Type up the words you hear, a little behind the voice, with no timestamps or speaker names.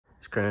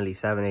currently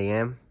 7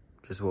 a.m.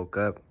 Just woke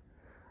up.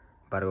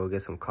 About to go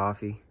get some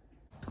coffee.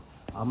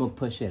 I'm gonna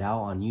push it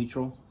out on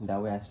neutral.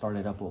 That way I start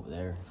it up over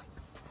there.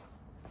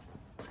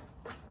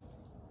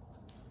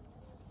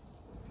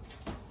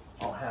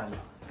 I'll handle.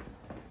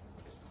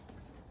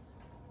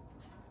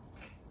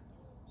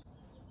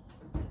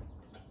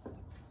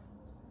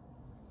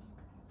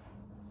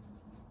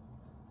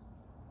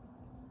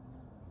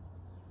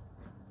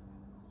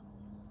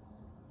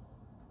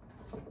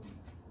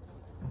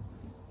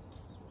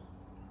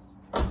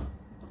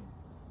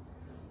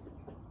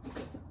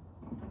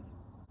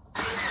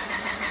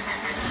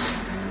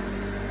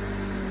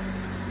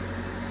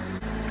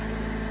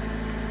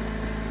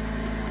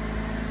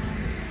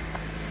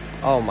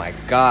 Oh my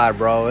god,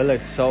 bro, it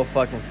looks so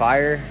fucking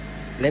fire.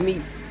 Let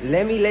me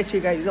let you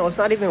guys know, it's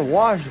not even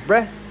washed,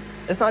 bruh.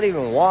 It's not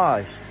even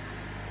washed.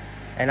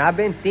 And I've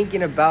been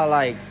thinking about,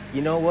 like,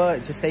 you know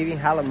what, just saving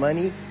hella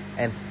money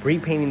and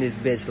repainting this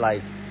bitch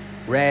like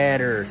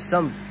red or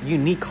some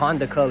unique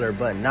Honda color.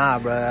 But nah,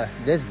 bruh,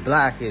 this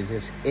black is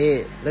just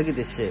it. Look at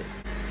this shit.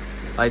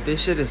 Like,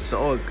 this shit is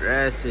so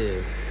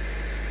aggressive.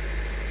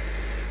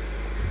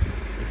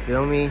 You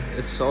feel me?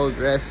 It's so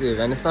aggressive,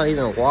 and it's not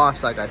even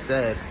washed, like I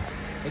said.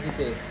 Look at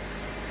this.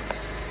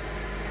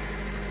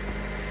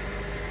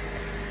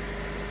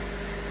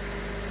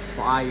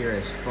 Fire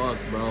as fuck,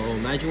 bro.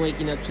 Imagine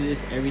waking up to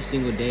this every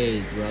single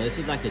day, bro. This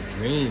is like a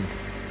dream.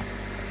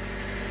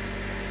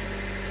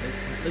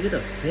 Look at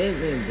the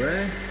fitment,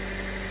 bruh.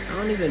 I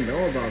don't even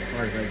know about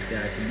cars like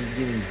that, to be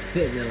giving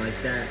fitment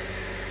like that,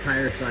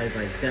 tire size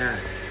like that,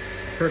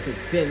 perfect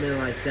fitment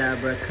like that,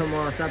 bruh. Come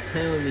on, stop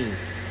playing with me.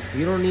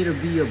 You don't need to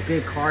be a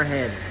big car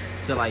head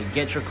to, like,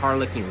 get your car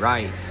looking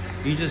right.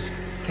 You just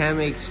can't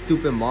make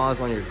stupid mods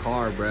on your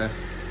car, bruh.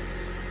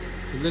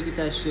 Look at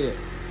that shit.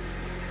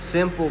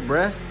 Simple,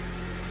 bruh.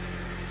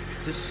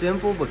 Just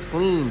simple but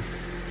clean.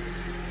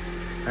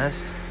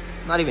 That's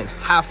not even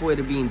halfway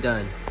to being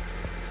done.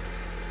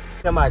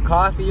 Got my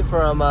coffee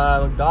from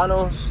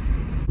McDonald's.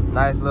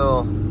 Nice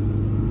little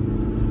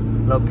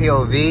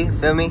POV,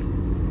 feel me?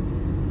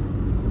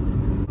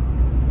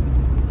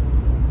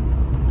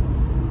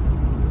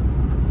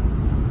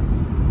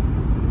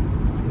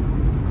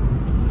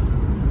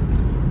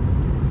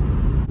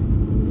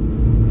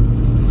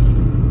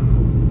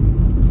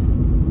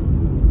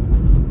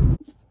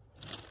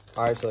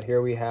 All right, so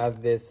here we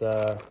have this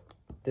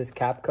this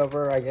cap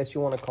cover, I guess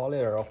you want to call it,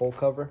 or a hole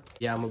cover.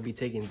 Yeah, I'm gonna be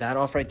taking that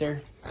off right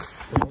there,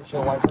 the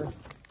windshield wiper.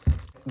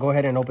 Go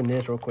ahead and open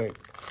this real quick.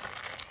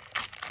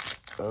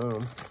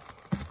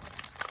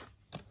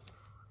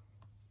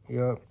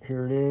 Yep,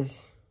 here it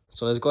is.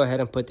 So let's go ahead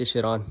and put this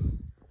shit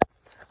on.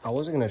 I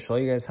wasn't gonna show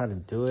you guys how to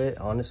do it,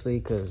 honestly,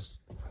 because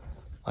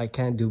I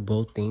can't do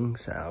both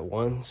things at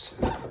once.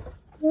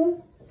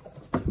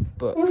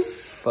 But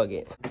fuck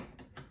it.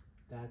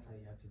 That's how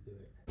you have to do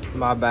it.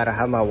 My bad, I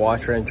have my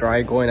washer and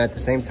dryer going at the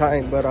same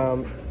time. But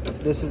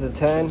this is a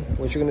 10.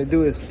 What you're gonna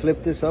do is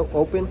flip this up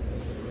open,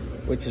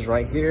 which is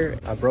right here.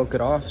 I broke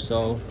it off,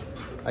 so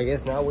I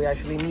guess now we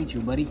actually need you,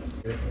 buddy.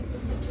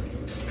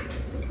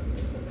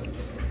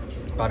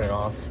 Got it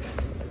off.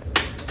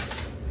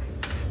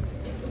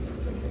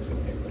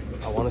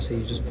 I want to say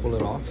you just pull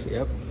it off.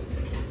 Yep,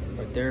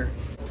 right there.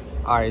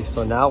 All right,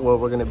 so now what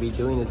we're gonna be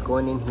doing is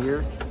going in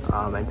here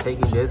and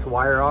taking this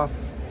wire off.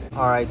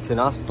 All right, to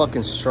not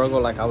fucking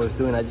struggle like I was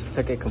doing, I just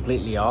took it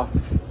completely off.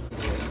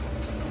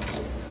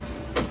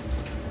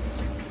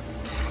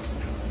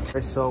 Okay,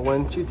 so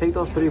once you take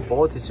those 3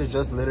 bolts, it should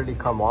just literally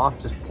come off.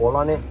 Just pull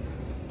on it.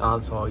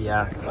 So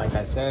yeah, like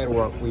I said,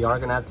 we are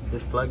gonna have to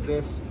displug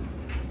this.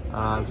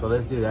 So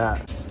let's do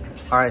that.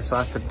 All right, so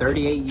after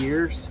 38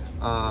 years,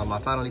 I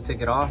finally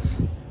took it off.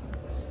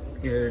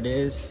 Here it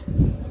is.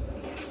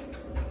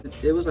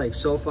 It was like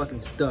so fucking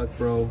stuck,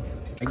 bro.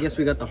 I guess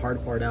we got the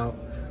hard part out.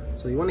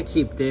 So you want to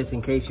keep this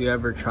in case you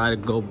ever try to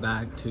go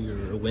back to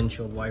your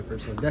windshield wiper.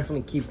 So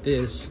definitely keep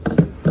this.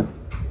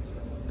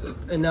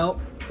 And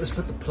now let's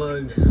put the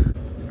plug.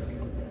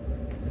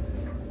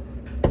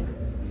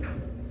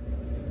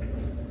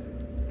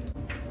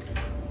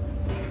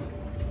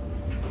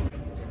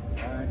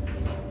 All right.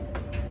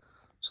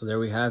 So there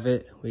we have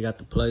it. We got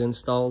the plug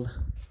installed,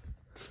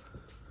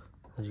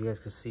 as you guys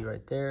can see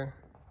right there.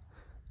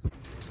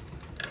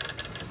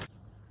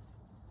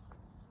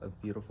 A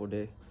beautiful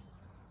day.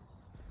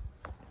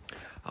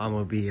 I'm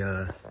gonna be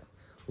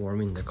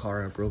warming the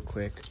car up real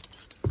quick.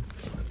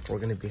 We're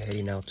gonna be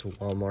heading out to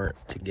Walmart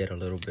to get a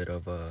little bit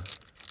of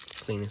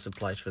cleaning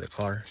supplies for the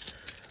car,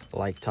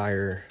 like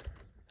tire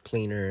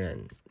cleaner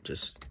and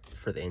just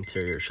for the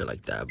interior, shit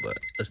like that. But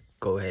let's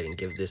go ahead and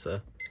give this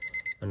a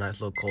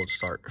nice little cold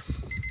start.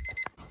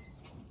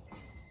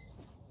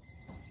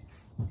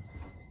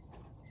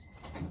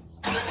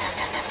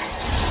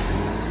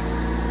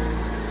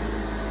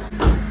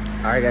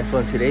 All right, guys, so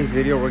in today's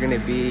video we're gonna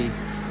be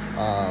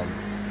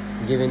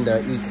giving the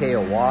EK a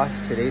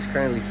wash. Today's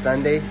currently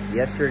Sunday.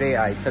 Yesterday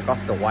I took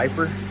off the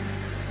wiper,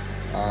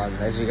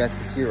 as you guys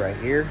can see right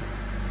here.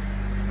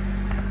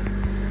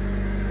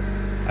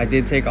 I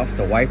did take off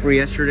the wiper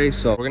yesterday,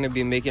 so we're gonna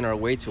be making our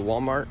way to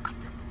Walmart.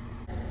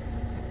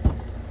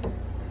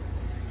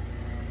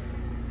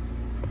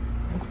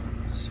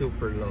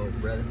 super low,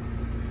 brother.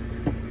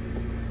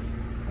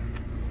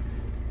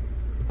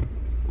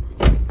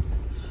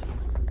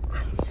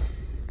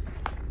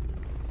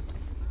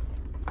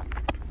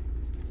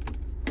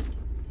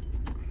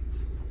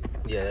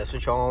 Yeah, that's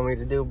what y'all want me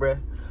to do, bruh.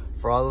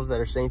 For all those that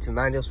are saying to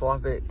manual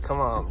swap it,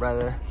 come on,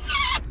 brother.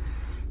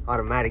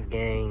 Automatic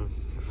gang.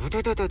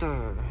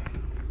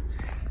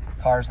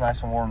 Car's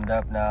nice and warmed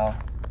up now.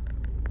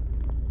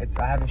 If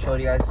I haven't showed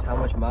you guys how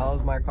much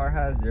miles my car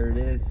has, there it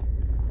is.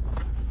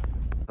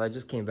 I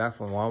just came back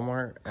from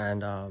Walmart,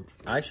 and I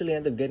actually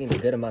ended up getting a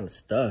good amount of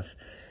stuff.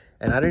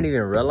 And I didn't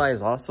even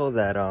realize also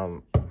that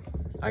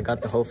I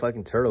got the whole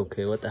fucking turtle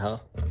kit. What the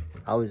hell?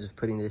 I was just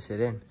putting this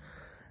shit in.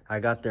 I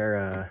got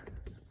their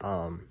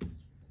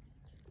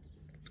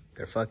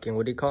fucking,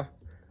 what do you call?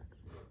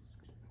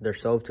 Their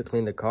soap to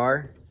clean the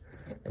car.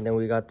 And then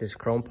we got this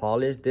chrome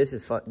polish. This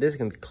is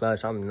gonna be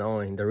clutch, I'm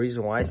knowing. The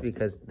reason why is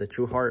because the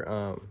True Heart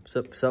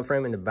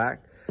subframe in the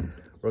back,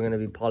 we're gonna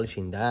be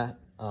polishing that.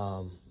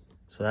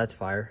 So that's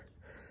fire.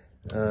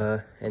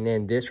 And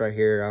then this right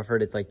here, I've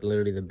heard it's like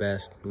literally the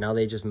best. Now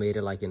they just made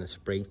it like in a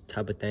spray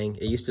type of thing.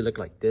 It used to look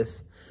like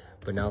this,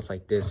 but now it's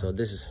like this. So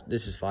this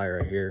is fire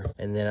right here.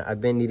 And then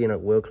I've been needing a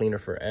wheel cleaner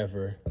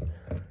forever.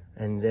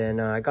 And then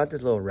I got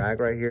this little rag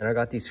right here, and I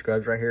got these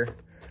scrubs right here.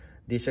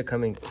 These should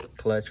come in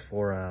clutch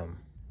for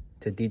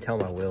to detail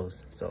my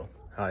wheels. So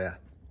oh yeah,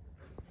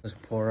 let's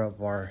pour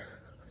up our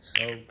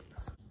soap.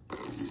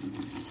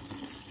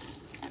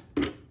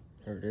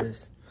 There it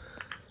is.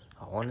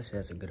 I want to say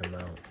that's a good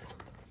amount.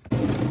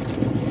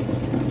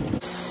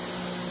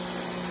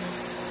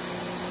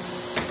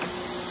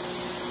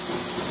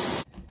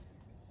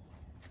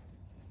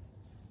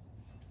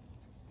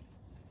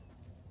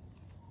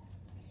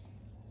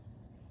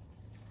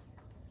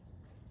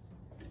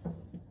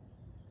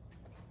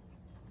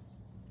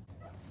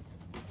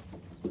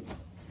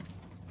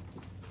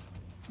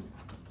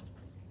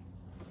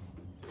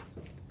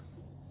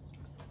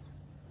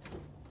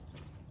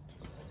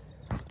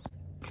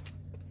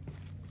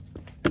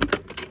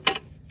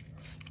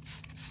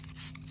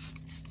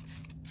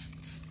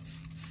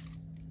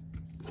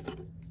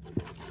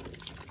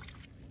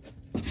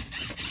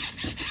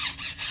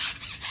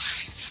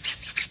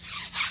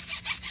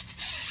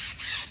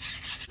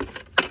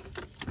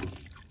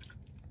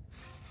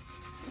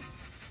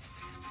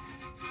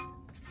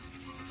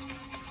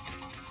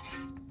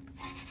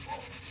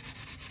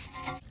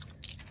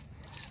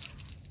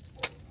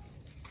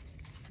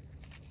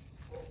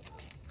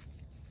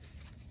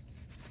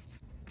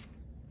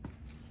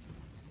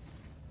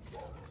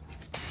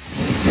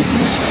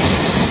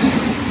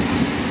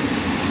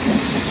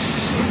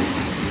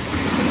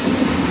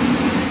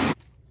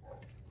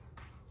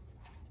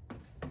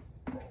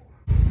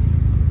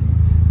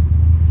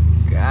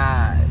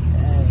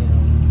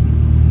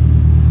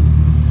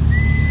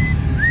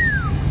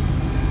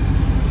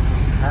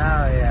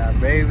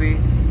 Baby,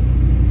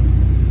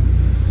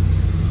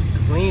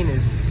 clean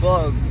as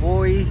fuck,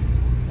 boy.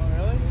 Oh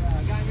really?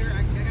 I got here.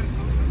 I got a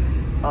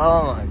post.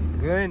 Oh my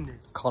goodness.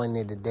 Calling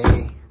it a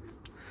day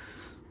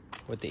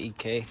with the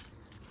EK.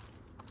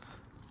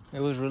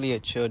 It was really a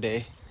chill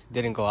day.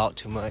 Didn't go out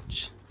too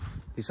much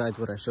besides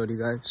what I showed you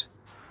guys.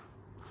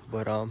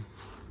 But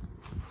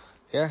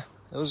yeah,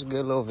 it was a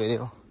good little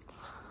video.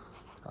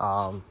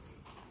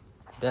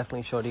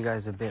 Definitely showed you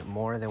guys a bit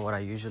more than what I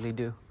usually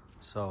do.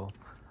 So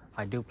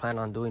I do plan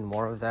on doing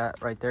more of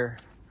that right there.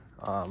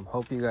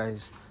 Hope you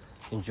guys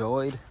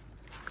enjoyed.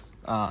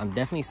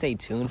 Definitely stay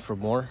tuned for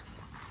more,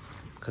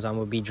 because I'm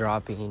gonna be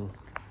dropping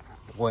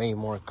way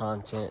more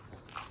content.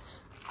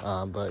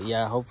 But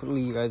yeah,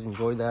 hopefully you guys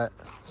enjoyed that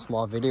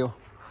small video,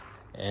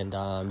 and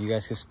you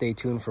guys can stay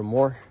tuned for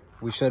more.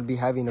 We should be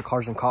having a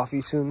Cars and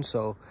Coffee soon,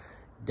 so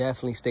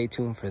definitely stay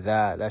tuned for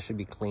that. That should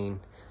be clean.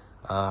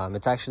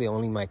 It's actually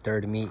only my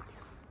third meet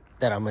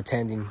that I'm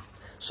attending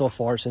so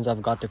far since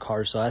I've got the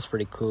car, so that's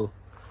pretty cool.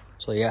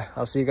 So yeah,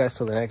 I'll see you guys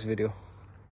till the next video.